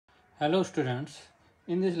Hello students,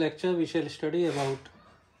 in this lecture we shall study about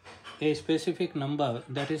a specific number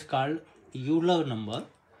that is called Euler number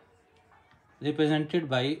represented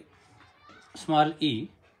by small e.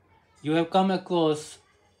 You have come across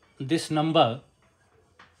this number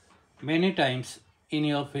many times in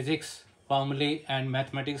your physics formulae and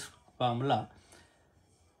mathematics formula.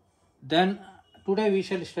 Then today we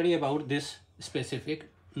shall study about this specific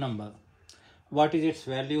number. What is its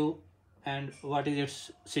value and what is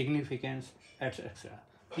its significance, etc.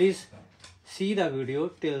 Please see the video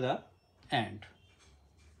till the end.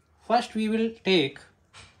 First we will take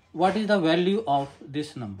what is the value of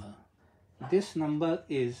this number. This number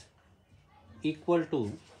is equal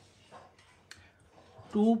to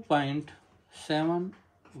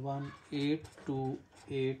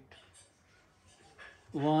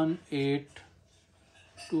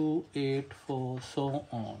 2.7118281824 so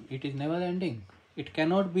on. It is never ending. It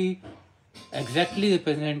cannot be exactly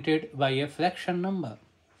represented by a fraction number.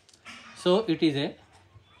 So it is a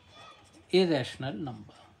irrational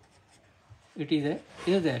number. It is a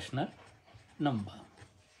irrational number.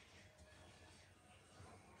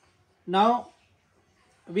 Now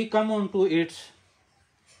we come on to its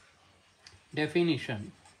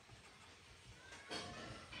definition.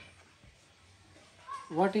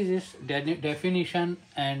 What is its definition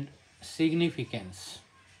and significance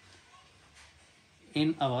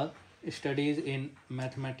in our studies in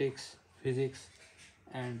mathematics, physics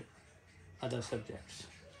and other subjects?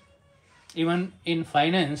 Even in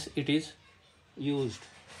finance it is used.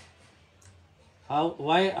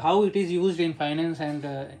 How it is used in finance and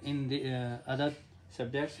in the other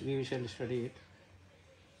subjects we shall study it.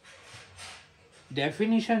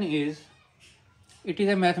 Definition is, it is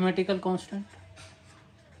a mathematical constant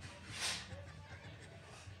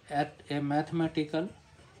at a mathematical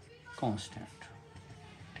constant,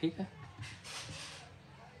 okay,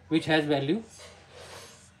 which has value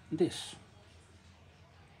this.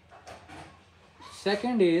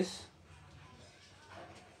 Second is,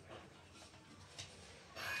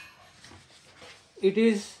 it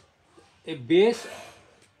is a base,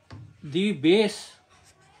 the base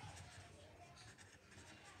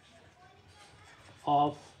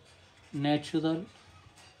of natural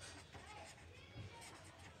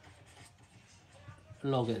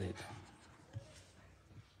logarithm.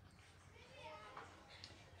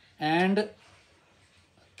 And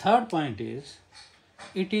third point is,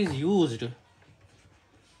 it is used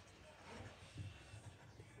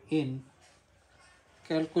in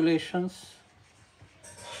calculations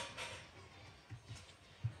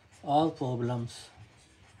or problems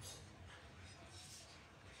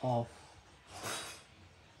of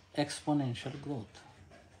exponential growth.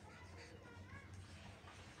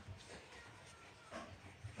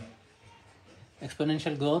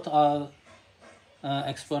 Exponential growth or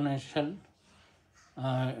exponential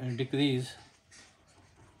decrease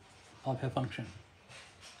of a function.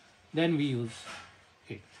 Then we use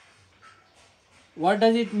it. What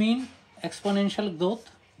does it mean, exponential growth?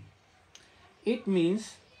 It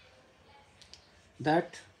means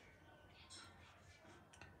that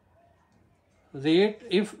rate,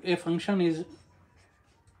 if a function is,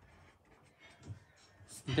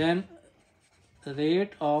 then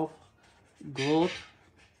rate of growth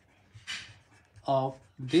of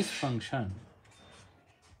this function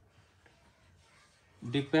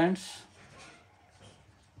depends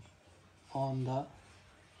on the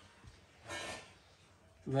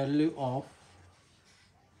value of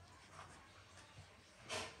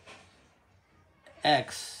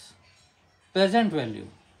x, present value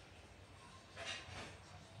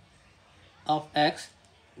of x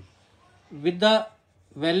with the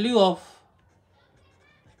value of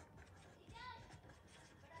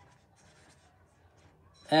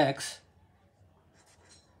x,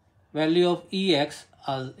 value of ex,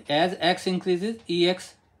 as x increases,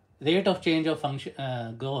 ex, rate of change of function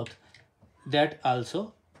growth, that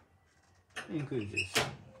also increases.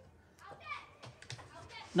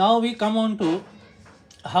 Now we come on to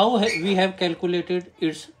how we have calculated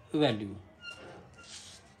its value.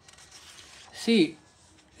 See,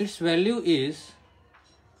 its value is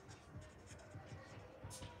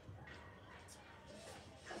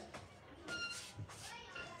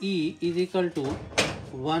E is equal to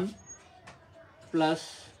 1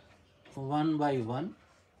 plus 1 by 1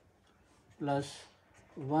 plus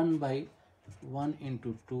 1 by 1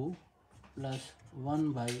 into 2 plus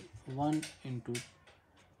 1 by 1 into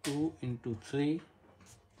 2 into 3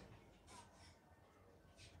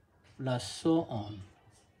 plus so on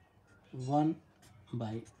 1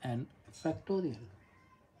 by n factorial.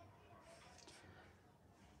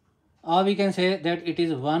 Or we can say that it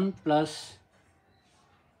is 1 plus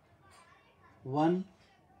 1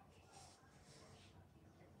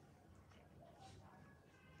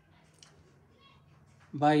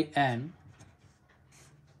 by n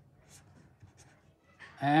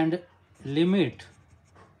and limit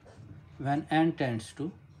when n tends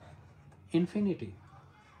to infinity.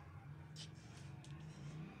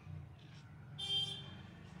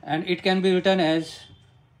 And it can be written as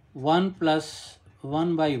 1 plus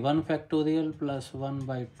 1 by 1 factorial plus 1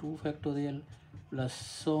 by 2 factorial plus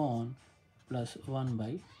so on plus 1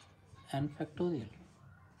 by n factorial.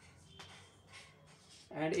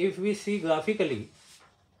 And if we see graphically,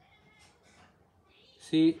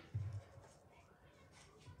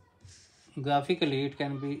 it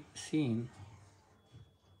can be seen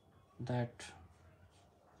that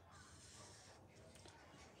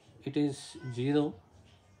it is 0,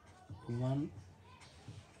 1,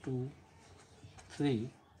 2, 3,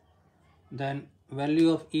 then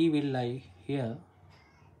value of E will lie here.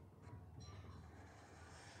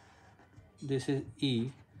 This is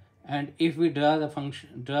E, and if we draw the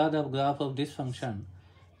graph of this function,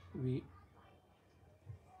 we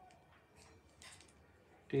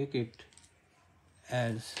take it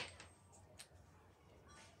as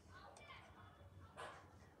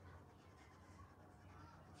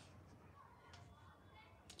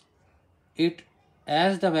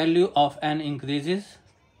as the value of n increases,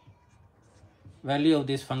 value of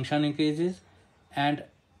this function increases, and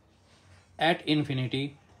at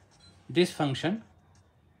infinity this function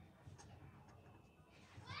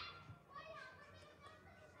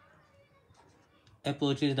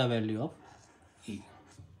approaches the value of E.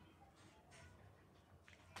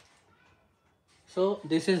 So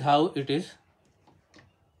this is how it is.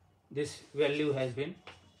 This value has been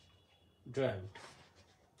derived.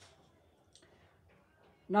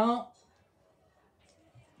 Now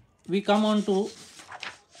we come on to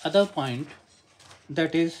other point,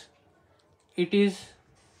 that is, it is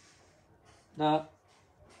the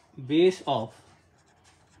base of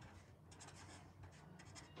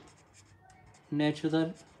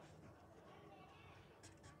natural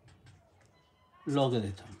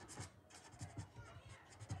logarithm.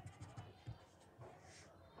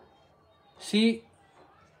 See,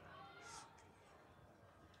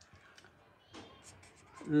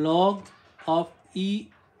 log of E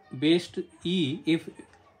base to E, if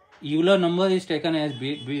Euler number is taken as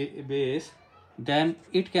base, then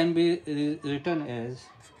it can be written as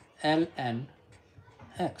ln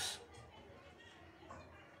x.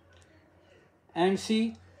 And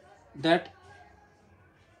see that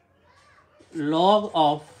log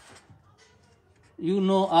of,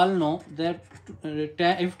 all know that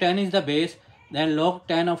if 10 is the base, then log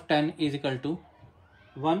 10 of 10 is equal to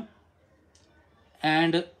 1.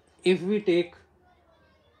 And if we take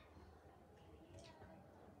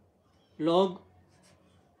log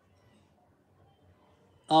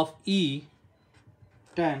of E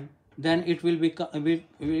 10, then it will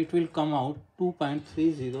come out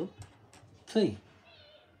 2.303.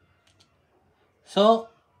 So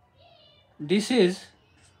this is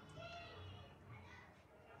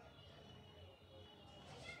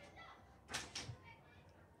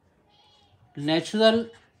natural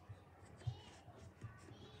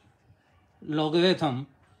logarithm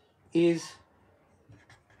is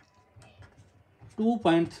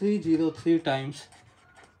 2.303 times.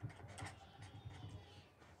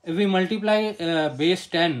 If we multiply base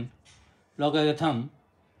 10 logarithm,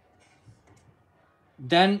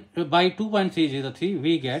 then by 2.303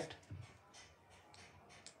 we get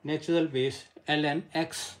natural base ln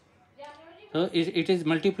x. So it is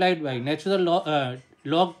multiplied by natural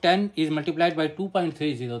log 10 is multiplied by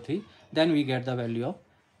 2.303, then we get the value of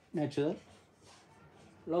natural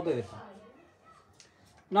logarithm.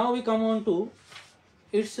 Now we come on to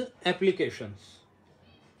its applications.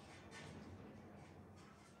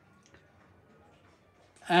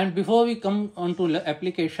 And before we come on to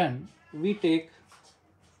application, we take,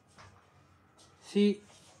 see,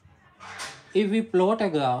 if we plot a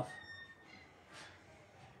graph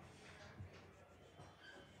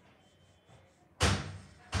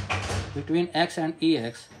between x and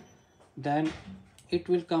ex, then it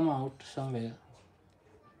will come out somewhere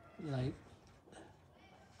like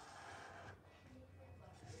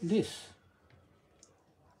this,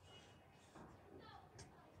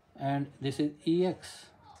 and this is ex.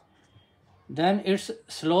 Then its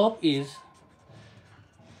slope is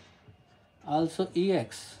also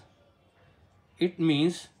ex. It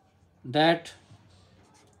means that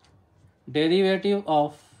derivative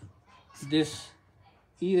of this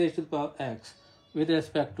e raised to the power x with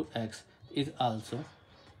respect to x is also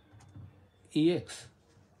ex.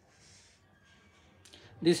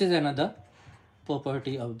 This is another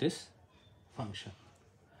property of this function.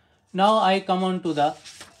 Now I come on to the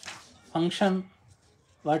function,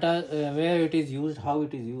 where it is used, how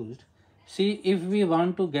it is used. See, if we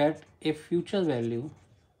want to get a future value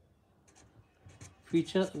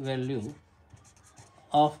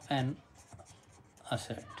of an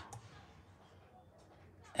asset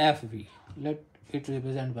FV, let it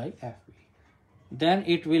represent by FV, then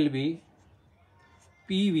it will be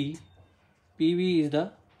PV. PV is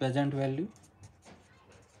the present value,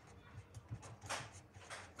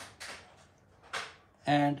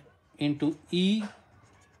 and into E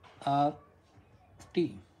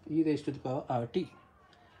raised to the power RT.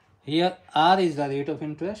 Here R is the rate of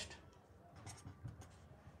interest,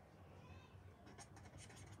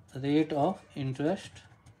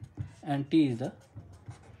 and T is the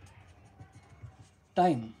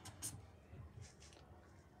time.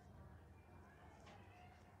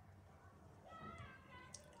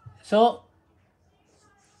 So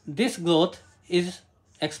this growth is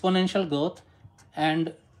exponential growth,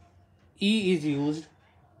 and E is used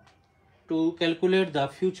to calculate the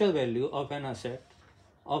future value of an asset,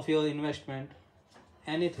 of your investment,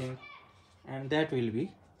 anything, and that will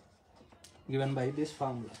be given by this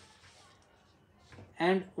formula.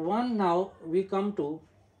 And now we come to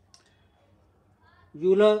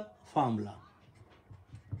Euler formula.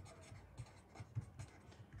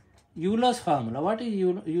 Euler's formula. What is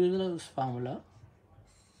Euler's formula?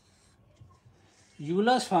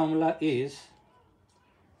 Euler's formula is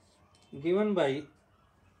given by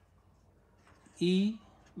E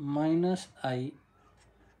minus I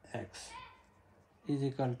x is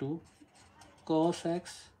equal to cos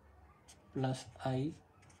x plus I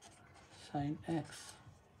sin x.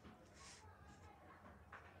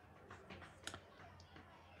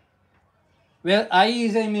 Where I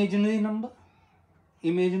is an imaginary number,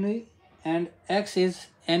 and x is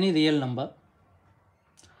any real number.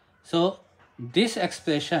 So this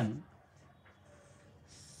expression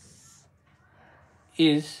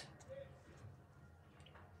is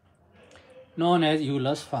known as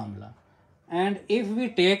Euler's formula. And if we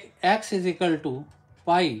take x is equal to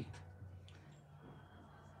pi,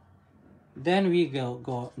 then we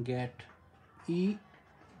get E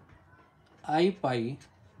I pi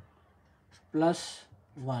plus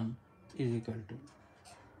 1 is equal to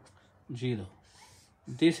 0.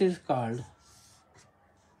 This is called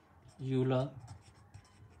Euler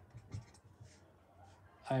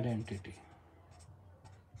identity.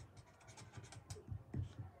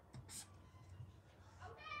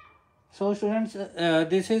 So students,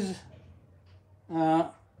 this is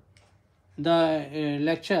the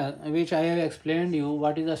lecture which I have explained you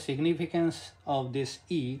what is the significance of this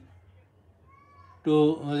E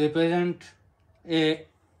to represent a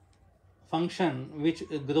function which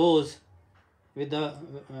grows with the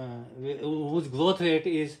whose growth rate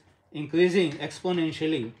is increasing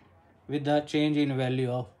exponentially with the change in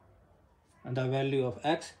value of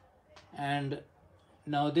x. And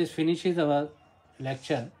now this finishes our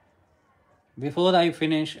lecture. Before I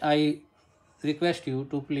finish, I request you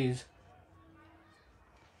to please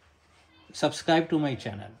subscribe to my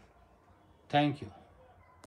channel. Thank you.